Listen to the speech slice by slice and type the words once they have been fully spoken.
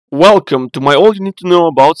Welcome to my All You Need to Know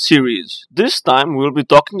About series. This time we'll be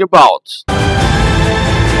talking about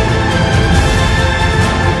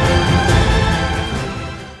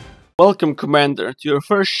Welcome Commander to your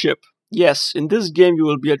first ship. Yes, in this game you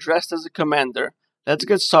will be addressed as a commander. Let's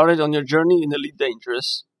get started on your journey in Elite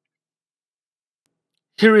Dangerous.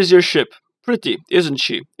 Here is your ship. Pretty, isn't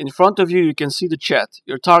she? In front of you can see the chat,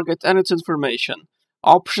 your target and its information.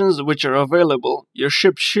 Options which are available, your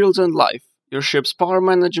ship's shields and life. Your ship's power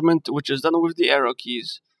management, which is done with the arrow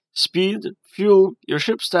keys, speed, fuel, your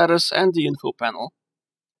ship status, and the info panel.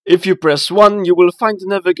 If you press 1, you will find the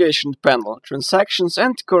navigation panel, transactions,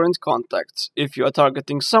 and current contacts. If you are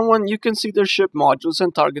targeting someone, you can see their ship modules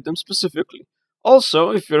and target them specifically. Also,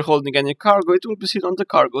 if you're holding any cargo, it will be seen on the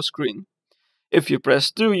cargo screen. If you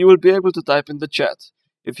press 2, you will be able to type in the chat.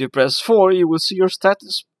 If you press 4, you will see your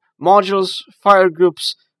status, modules, fire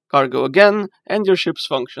groups, cargo again, and your ship's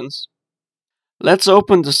functions. Let's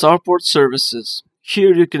open the starport services.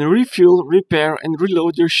 Here you can refuel, repair, and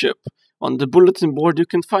reload your ship. On the bulletin board you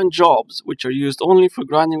can find jobs, which are used only for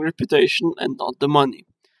grinding reputation and not the money.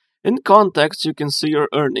 In contacts you can see your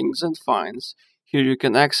earnings and fines. Here you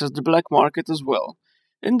can access the black market as well.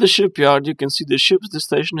 In the shipyard you can see the ships the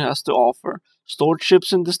station has to offer, stored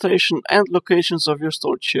ships in the station, and locations of your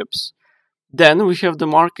stored ships. Then we have the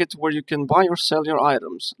market where you can buy or sell your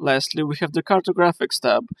items. Lastly, we have the cartographics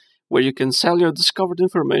tab, where you can sell your discovered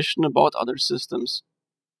information about other systems.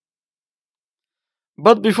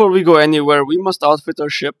 But before we go anywhere, we must outfit our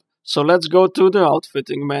ship, so let's go to the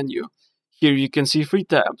outfitting menu. Here you can see 3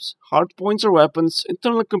 tabs: hardpoints or weapons,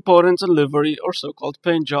 internal components and livery, or so-called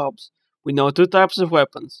paint jobs. We know 2 types of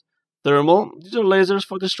weapons: thermal, these are lasers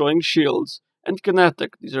for destroying shields, and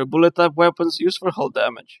kinetic, these are bullet type weapons used for hull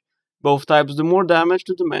damage. Both types do more damage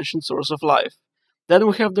to the mentioned source of life. Then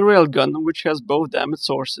we have the railgun, which has both damage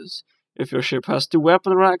sources. If your ship has 2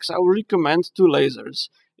 weapon racks, I will recommend 2 lasers.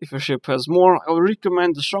 If your ship has more, I will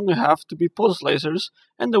recommend the stronger half to be pulse lasers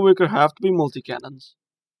and the weaker half to be multi-cannons.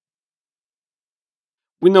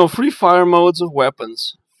 We know 3 fire modes of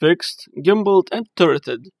weapons: fixed, gimbaled, and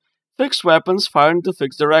turreted. Fixed weapons fire in the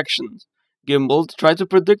fixed directions. Gimbaled try to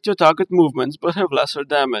predict your target movements but have lesser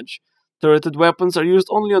damage. Turreted weapons are used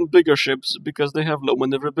only on bigger ships because they have low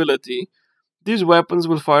maneuverability. These weapons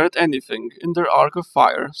will fire at anything in their arc of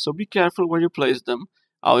fire, so be careful where you place them.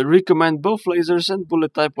 I would recommend both lasers and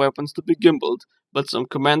bullet type weapons to be gimbaled, but some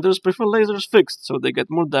commanders prefer lasers fixed so they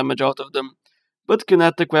get more damage out of them. But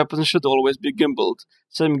kinetic weapons should always be gimbaled,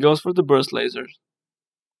 same goes for the burst lasers.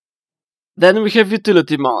 Then we have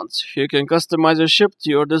utility mounts. Here you can customize your ship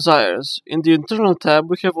to your desires. In the internal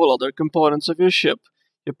tab we have all other components of your ship.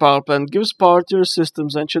 Your power plant gives power to your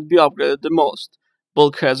systems and should be upgraded the most.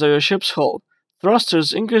 Bulkheads are your ship's hull.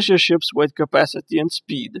 Thrusters increase your ship's weight capacity and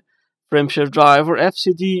speed. Frameshift drive, or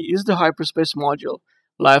FCD, is the hyperspace module.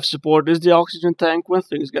 Life support is the oxygen tank when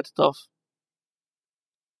things get tough.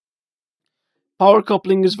 Power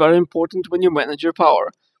coupling is very important when you manage your power.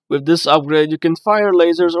 With this upgrade you can fire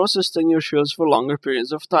lasers or sustain your shields for longer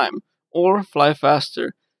periods of time, or fly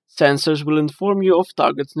faster. Sensors will inform you of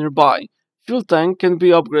targets nearby. Fuel tank can be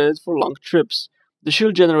upgraded for long trips. The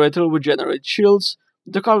shield generator will generate shields.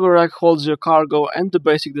 The cargo rack holds your cargo, and the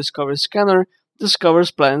basic discovery scanner discovers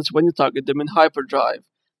planets when you target them in hyperdrive.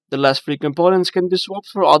 The last 3 components can be swapped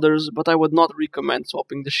for others, but I would not recommend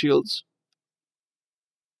swapping the shields.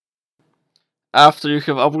 After you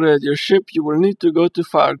have upgraded your ship, you will need to go to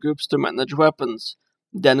fire groups to manage weapons.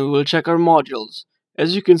 Then we will check our modules.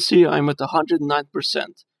 As you can see, I am at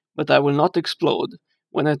 109%, but I will not explode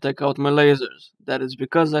when I take out my lasers. That is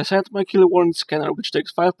because I set my kill warning scanner, which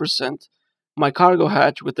takes 5%, my cargo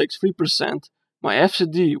hatch, which takes 3%, my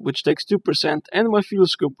FCD, which takes 2%, and my fuel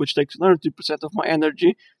scoop, which takes another 2% of my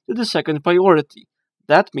energy, to the second priority.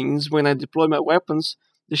 That means when I deploy my weapons,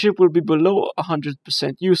 the ship will be below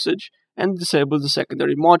 100% usage, and disable the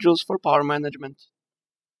secondary modules for power management.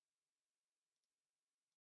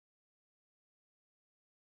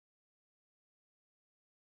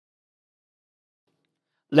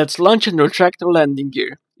 Let's launch and retract our landing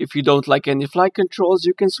gear. If you don't like any flight controls,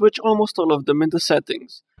 you can switch almost all of them in the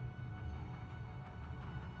settings.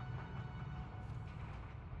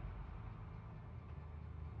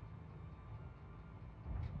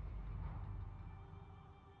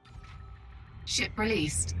 Ship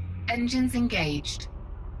released. Engines engaged.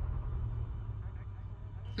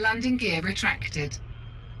 Landing gear retracted.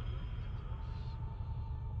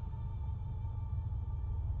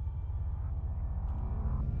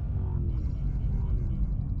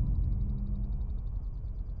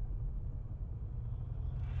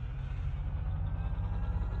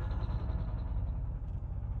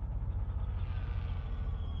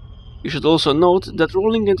 You should also note that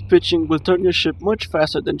rolling and pitching will turn your ship much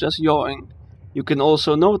faster than just yawing. You can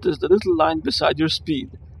also notice the little line beside your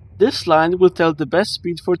speed. This line will tell the best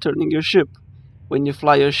speed for turning your ship. When you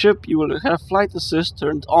fly your ship, you will have flight assist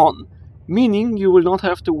turned on, meaning you will not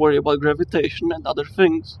have to worry about gravitation and other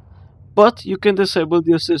things. But you can disable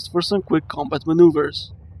the assist for some quick combat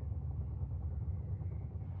maneuvers.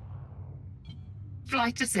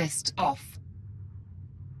 Flight assist off.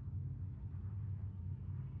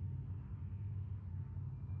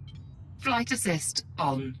 Flight assist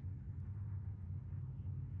on.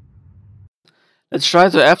 Let's try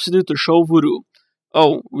to absolute or show voodoo.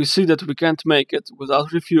 Oh, we see that we can't make it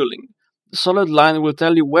without refueling. The solid line will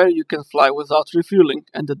tell you where you can fly without refueling,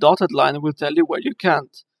 and the dotted line will tell you where you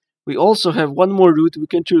can't. We also have one more route we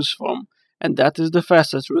can choose from, and that is the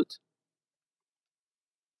fastest route.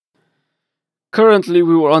 Currently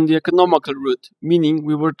we were on the economical route, meaning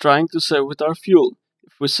we were trying to save with our fuel.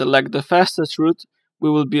 If we select the fastest route, we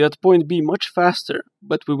will be at point B much faster,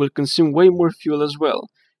 but we will consume way more fuel as well.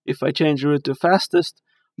 If I change the route to fastest,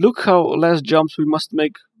 look how less jumps we must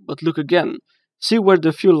make, but look again. See where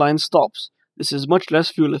the fuel line stops. This is much less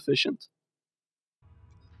fuel efficient.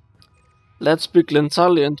 Let's pick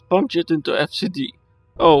Lentali and punch it into FCD.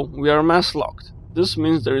 Oh, we are mass locked. This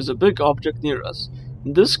means there is a big object near us.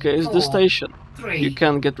 In this case, the station. You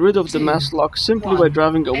can get rid of the mass lock simply by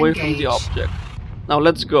driving away from the object. Now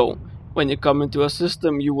let's go. When you come into a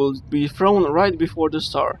system, you will be thrown right before the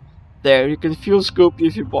star. There you can fuel scoop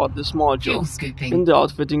if you bought this module in the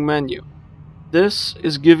outfitting menu. This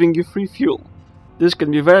is giving you free fuel. This can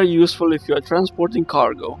be very useful if you are transporting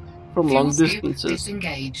cargo from long distances.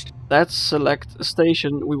 Let's select a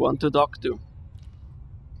station we want to dock to.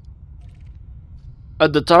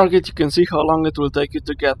 At the target you can see how long it will take you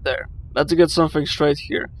to get there. Let's get something straight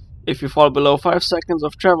here. If you fall below 5 seconds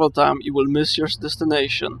of travel time, you will miss your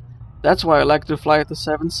destination. That's why I like to fly at a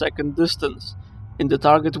 7-second distance. In the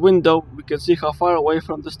target window, we can see how far away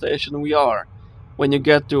from the station we are. When you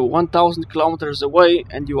get to 1000 kilometers away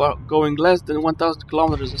and you are going less than 1000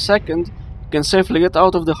 kilometers a second, you can safely get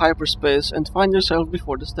out of the hyperspace and find yourself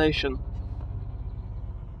before the station.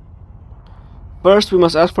 First we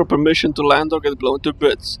must ask for permission to land or get blown to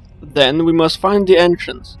bits. Then we must find the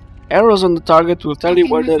entrance. Arrows on the target will tell you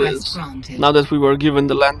where that is. Now that we were given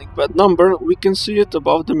the landing pad number, we can see it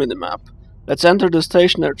above the minimap. Let's enter the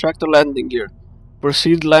station and track the landing gear.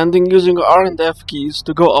 Proceed landing using R and F keys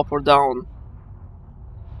to go up or down.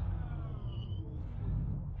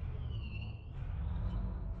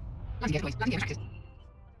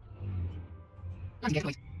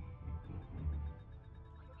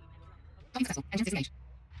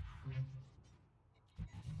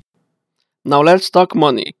 Now let's talk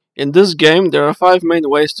money. In this game there are 5 main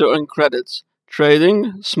ways to earn credits: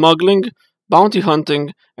 trading, smuggling, bounty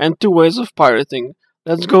hunting, and 2 ways of pirating.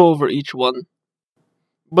 Let's go over each one.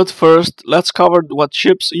 But first, let's cover what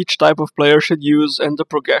ships each type of player should use and the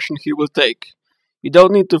progression he will take. You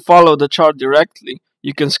don't need to follow the chart directly,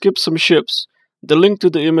 you can skip some ships. The link to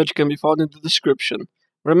the image can be found in the description.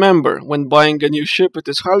 Remember, when buying a new ship, it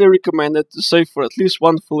is highly recommended to save for at least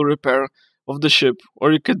 1 full repair of the ship,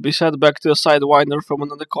 or you could be set back to a Sidewinder from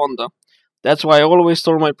an Anaconda. That's why I always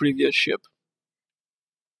store my previous ship.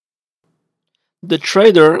 The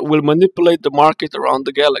trader will manipulate the market around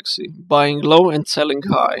the galaxy, buying low and selling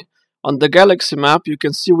high. On the galaxy map you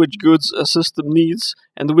can see which goods a system needs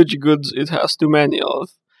and which goods it has too many of.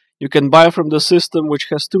 You can buy from the system which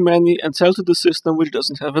has too many and sell to the system which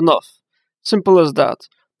doesn't have enough. Simple as that.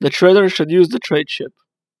 The trader should use the trade ship.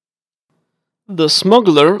 The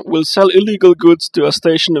smuggler will sell illegal goods to a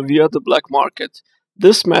station via the black market.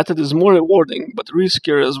 This method is more rewarding, but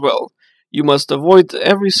riskier as well. You must avoid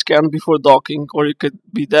every scan before docking, or you could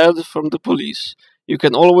be dead from the police. You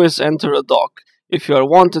can always enter a dock if you are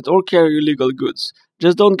wanted or carry illegal goods.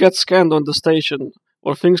 Just don't get scanned on the station,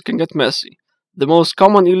 or things can get messy. The most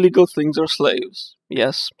common illegal things are slaves.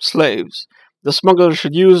 Yes, slaves. The smuggler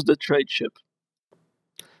should use the trade ship.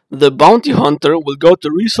 The bounty hunter will go to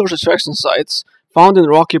resource extraction sites found in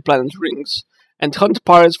rocky planet rings and hunt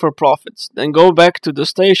pirates for profits, then go back to the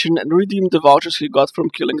station and redeem the vouchers he got from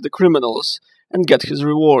killing the criminals, and get his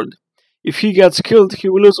reward. If he gets killed, he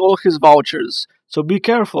will lose all his vouchers, so be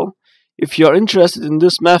careful. If you are interested in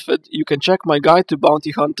this method, you can check my guide to bounty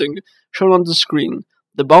hunting, shown on the screen.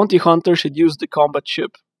 The bounty hunter should use the combat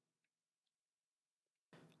ship.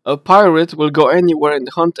 A pirate will go anywhere and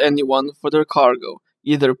hunt anyone for their cargo,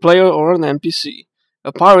 either player or an NPC.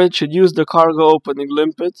 A pirate should use the cargo opening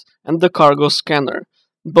limpet and the cargo scanner.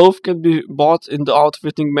 Both can be bought in the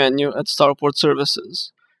outfitting menu at Starport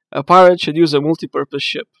Services. A pirate should use a multi-purpose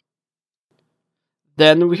ship.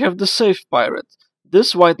 Then we have the safe pirate.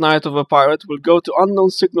 This white knight of a pirate will go to unknown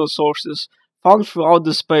signal sources found throughout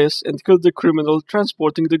the space and kill the criminal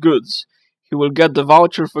transporting the goods. He will get the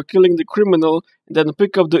voucher for killing the criminal and then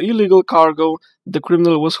pick up the illegal cargo the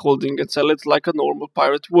criminal was holding and sell it like a normal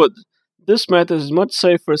pirate would. This method is much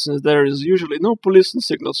safer since there is usually no police and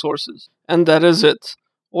signal sources. And that is it.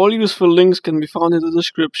 All useful links can be found in the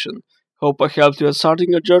description. Hope I helped you at starting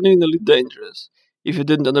your journey in Elite Dangerous. If you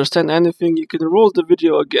didn't understand anything, you can roll the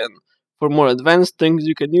video again. For more advanced things,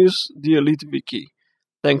 you can use the Elite Wiki.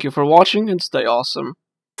 Thank you for watching and stay awesome.